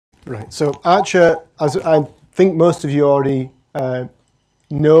Right, so Archer, as I think most of you already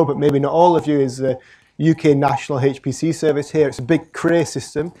know, but maybe not all of you, is the UK national HPC service here. It's a big Cray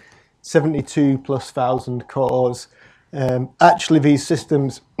system, 72 plus thousand cores. Actually, these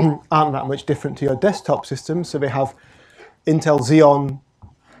systems aren't that much different to your desktop systems. So they have Intel Xeon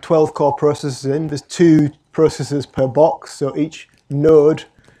 12 core processors in. There's 2 processors per box, so each node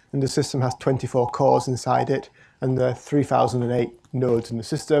in the system has 24 cores inside it, and there are 3008 nodes in the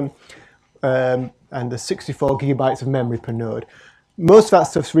system, and there's 64 gigabytes of memory per node. Most of that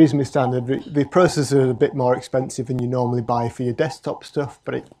stuff's reasonably standard. The processors are a bit more expensive than you normally buy for your desktop stuff,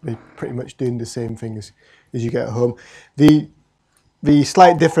 but they're pretty much doing the same thing as you get at home. The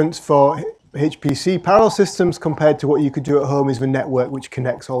slight difference for HPC parallel systems compared to what you could do at home is the network which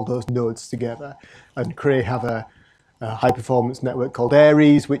connects all those nodes together. And Cray have a high performance network called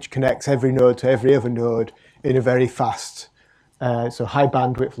Aries, which connects every node to every other node in a very fast, so high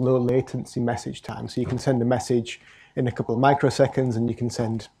bandwidth, low latency message time. So you can send a message in a couple of microseconds and you can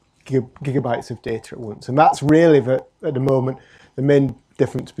send gigabytes of data at once. And that's really, at the moment, the main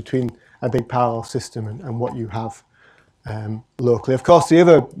difference between a big parallel system and what you have locally. Of course, the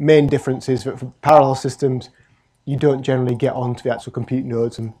other main difference is that for parallel systems, you don't generally get onto the actual compute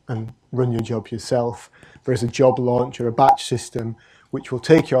nodes and run your job yourself. There's a job launch or a batch system which will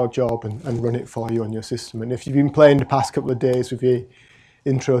take your job and run it for you on your system. And if you've been playing the past couple of days with your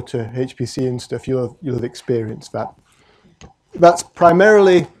intro to HPC and stuff, you'll have experienced that. That's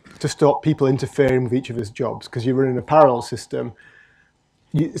primarily to stop people interfering with each other's jobs, because you're running a parallel system.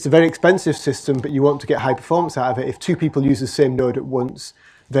 It's a very expensive system, but you want to get high performance out of it. If 2 people use the same node at once,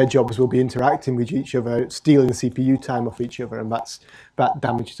 their jobs will be interacting with each other, stealing CPU time off each other, and that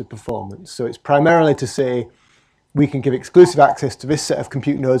damages the performance. So it's primarily to say, we can give exclusive access to this set of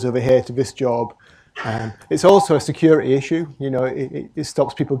compute nodes over here to this job. It's also a security issue. You know, it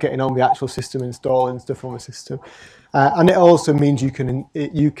stops people getting on the actual system, installing stuff on the system. And it also means you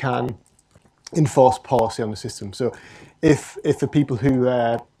can enforce policy on the system. So if the people who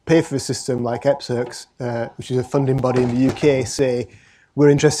pay for the system, like EPSRC, which is a funding body in the UK, say, we're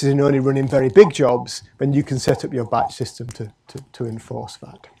interested in only running very big jobs, then you can set up your batch system to enforce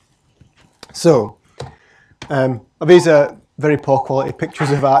that. So these are very poor quality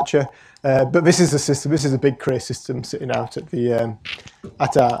pictures of Archer, but this is the system. This is a big Cray system sitting out at the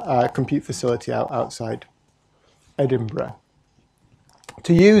at our compute facility outside Edinburgh.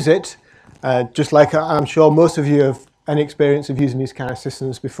 To use it, just like I'm sure most of you have any experience of using these kind of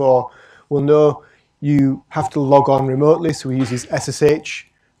systems before, will know you have to log on remotely. So we use this SSH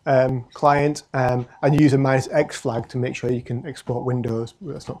client and use a -X flag to make sure you can export windows.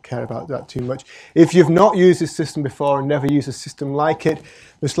 Let's not care about that too much. If you've not used this system before and never used a system like it,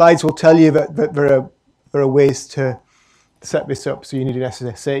 the slides will tell you that there are ways to set this up. So you need an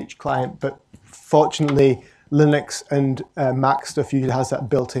SSH client, but fortunately Linux and Mac stuff usually has that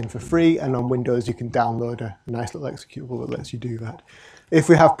built in for free, and on Windows you can download a nice little executable that lets you do that. If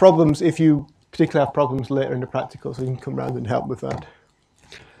we have problems, if you particularly have problems later in the practical, so you can come around and help with that.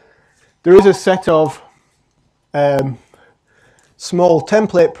 There is a set of small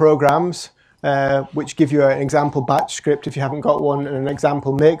template programs which give you an example batch script if you haven't got one, and an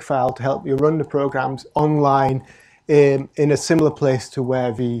example makefile to help you run the programs online in a similar place to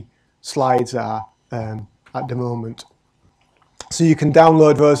where the slides are at the moment. So you can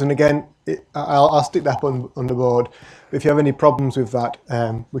download those, and again, I'll stick that up on the board. If you have any problems with that,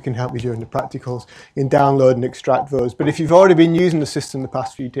 we can help you during the practicals. You can download and extract those. But if you've already been using the system the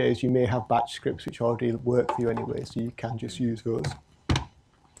past few days, you may have batch scripts which already work for you anyway, so you can just use those.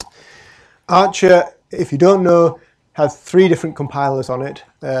 Archer, if you don't know, has 3 different compilers on it.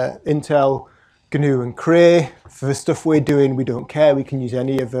 Intel, GNU and Cray. For the stuff we're doing, we don't care. We can use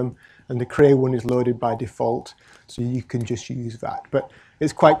any of them. And the Cray one is loaded by default, so you can just use that. But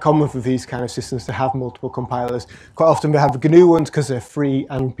it's quite common for these kind of systems to have multiple compilers. Quite often we have the GNU ones because they're free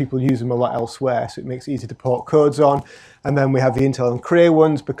and people use them a lot elsewhere, so it makes it easy to port codes on. And then we have the Intel and Cray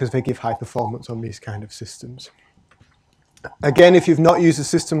ones because they give high performance on these kind of systems. Again, if you've not used a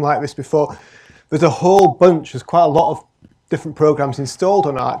system like this before, there's a whole bunch, there's quite a lot of different programs installed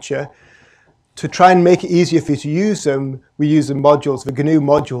on Archer. To try and make it easier for you to use them, we use the modules, the GNU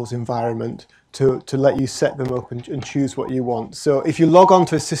modules environment to let you set them up and choose what you want. So if you log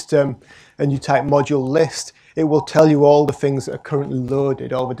onto a system and you type module list, it will tell you all the things that are currently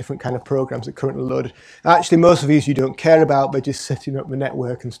loaded, all the different kind of programs that are currently loaded. Actually, most of these you don't care about, they're just setting up the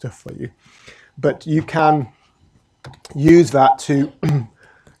network and stuff for you. But you can use that to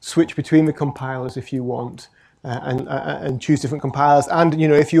switch between the compilers if you want. and choose different compilers. And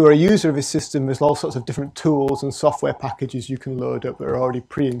if you are a user of this system, there's all sorts of different tools and software packages you can load up that are already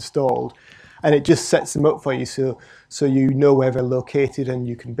pre-installed, and it just sets them up for you, so you know where they're located and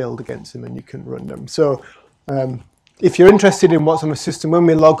you can build against them and you can run them. So if you're interested in what's on the system, when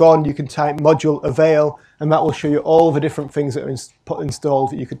we log on, you can type module avail, and that will show you all the different things that are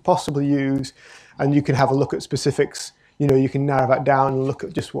installed that you could possibly use, and you can have a look at specifics. You can narrow that down and look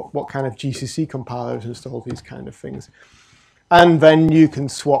at just what kind of GCC compiler is installed, these kind of things. And then you can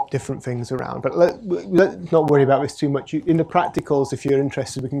swap different things around. But let's not worry about this too much. In the practicals, if you're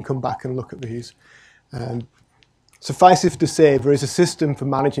interested, we can come back and look at these. Suffice it to say, there is a system for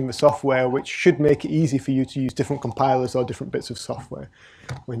managing the software which should make it easy for you to use different compilers or different bits of software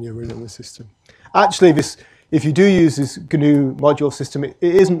when you're running the system. Actually, if you do use this GNU module system, it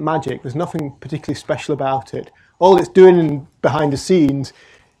isn't magic. There's nothing particularly special about it. All it's doing behind the scenes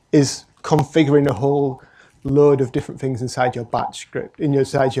is configuring a whole load of different things inside your batch script,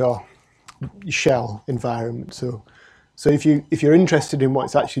 inside your shell environment. So if you're interested in what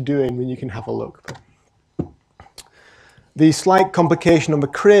it's actually doing, then you can have a look. The slight complication on the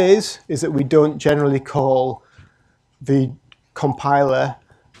craze is that we don't generally call the compiler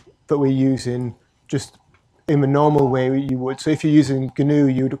that we're using just in the normal way you would. So if you're using GNU,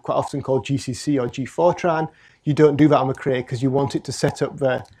 you would quite often call GCC or G-Fortran. You don't do that on the Cray because you want it to set up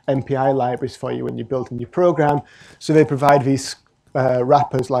the MPI libraries for you when you're building your program. So they provide these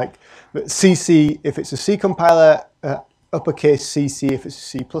wrappers like CC if it's a C compiler, uppercase CC if it's a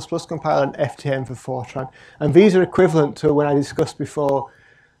C++ compiler, and FTM for Fortran. And these are equivalent to when I discussed before,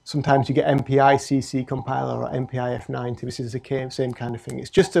 sometimes you get MPI CC compiler or MPI F90. This is the same kind of thing.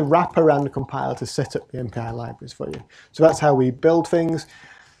 It's just a wrap around the compiler to set up the MPI libraries for you. So that's how we build things.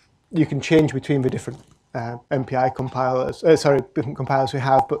 You can change between the different MPI compilers, different compilers we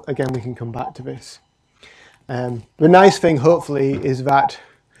have, but again, we can come back to this. The nice thing, hopefully, is that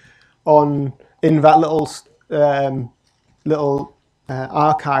in that little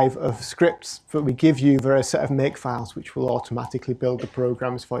archive of scripts that we give you, there are a set of makefiles which will automatically build the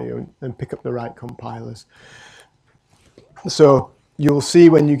programs for you and pick up the right compilers. So you'll see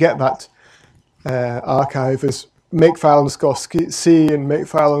when you get that archive as makefile_C and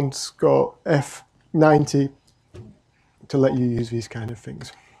makefile_F90 to let you use these kind of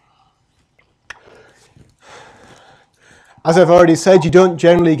things. As I've already said, you don't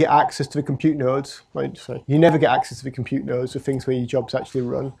generally get access to the compute nodes. You never get access to the compute nodes, the things where your jobs actually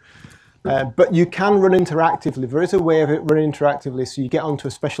run. But you can run interactively. There is a way of it running interactively, so you get onto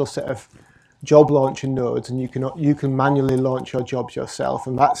a special set of job launching nodes, and you can manually launch your jobs yourself.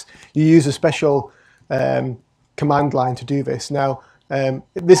 And you use a special command line to do this. Now,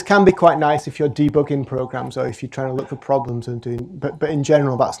 this can be quite nice if you're debugging programs or if you're trying to look for problems and but in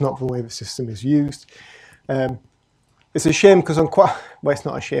general, that's not the way the system is used. It's a shame because it's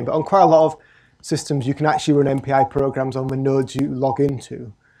not a shame, but on quite a lot of systems, you can actually run MPI programs on the nodes you log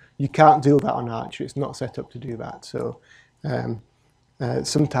into. You can't do that on Archer. It's not set up to do that. So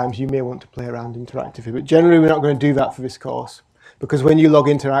sometimes you may want to play around interactively, but generally we're not going to do that for this course, because when you log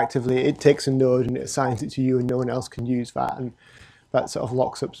interactively, it takes a node and it assigns it to you and no one else can use that, and that sort of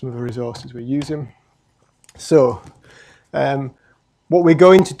locks up some of the resources we're using. So what we're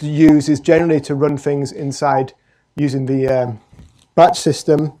going to use is generally to run things inside using the batch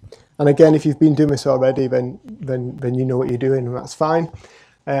system. And again, if you've been doing this already, then you know what you're doing, and that's fine.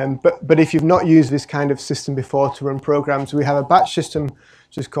 But if you've not used this kind of system before to run programs, we have a batch system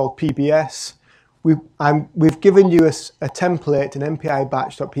which is called PBS. We've given you a template, an MPI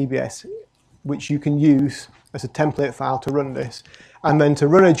batch.pbs, which you can use as a template file to run this. And then to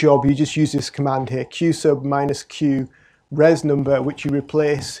run a job, you just use this command here, qsub -q res number, which you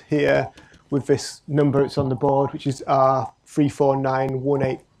replace here with this number that's on the board, which is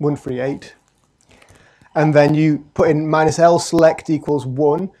R34918138. And then you put in -l select equals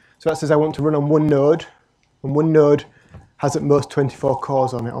 1. So that says I want to run on one node. And one node has at most 24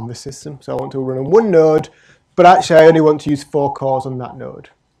 cores on it on this system. So I want to run on one node, but actually I only want to use 4 cores on that node.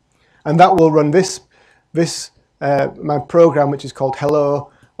 And that will run my program, which is called hello,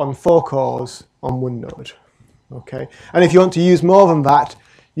 on 4 cores on one node. Okay. And if you want to use more than that,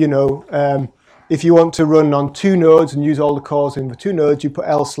 if you want to run on 2 nodes and use all the cores in the 2 nodes, you put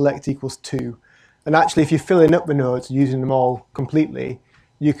L select equals 2. And actually, if you're filling up the nodes, using them all completely,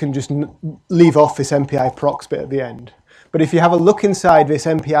 you can just leave off this MPI procs bit at the end. But if you have a look inside this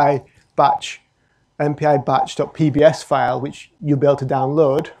MPI batch.pbs file, which you'll be able to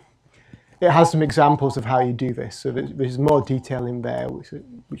download, it has some examples of how you do this. So there's more detail in there, which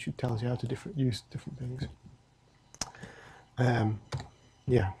tells you how to use different things.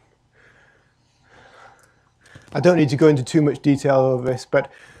 Yeah. I don't need to go into too much detail over this, but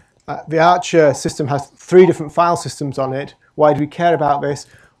the Archer system has 3 different file systems on it. Why do we care about this?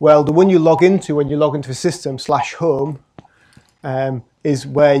 Well, the one you log into when you log into the system /home is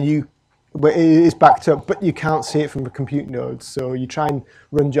where it is backed up, but you can't see it from the compute nodes. So you try and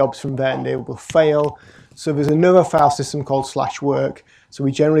run jobs from there and they will fail. So there's another file system called /work. So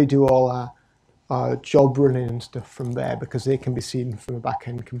we generally do all our job running and stuff from there because they can be seen from the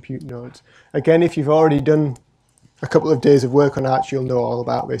back-end compute nodes. Again, if you've already done a couple of days of work on Arch, you'll know all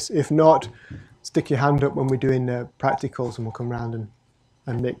about this. If not, stick your hand up when we're doing practicals and we'll come around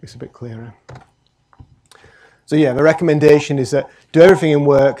and make this a bit clearer. So yeah, the recommendation is that do everything in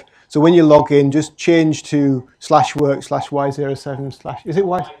work. So when you log in, just change to /work /y07 / is it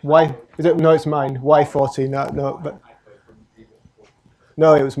y? Is it, no, it's mine. Y14.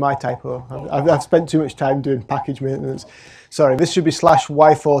 No, it was my typo. I've spent too much time doing package maintenance. Sorry, this should be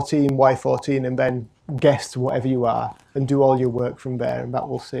 /y14 and then guest whatever you are and do all your work from there, and that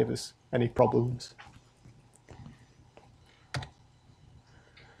will save us any problems.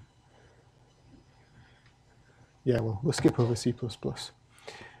 Yeah, well, we'll skip over C++.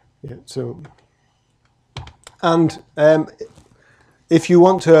 Yeah, so, and if you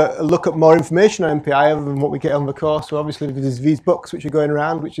want to look at more information on MPI other than what we get on the course, so obviously there's these books which are going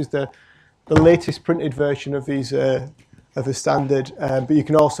around, which is the latest printed version of these of the standard, but you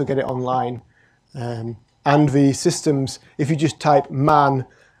can also get it online. And the systems, if you just type man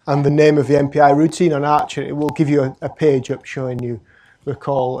and the name of the MPI routine on Archer, it will give you a page up showing you the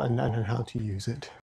call and how to use it.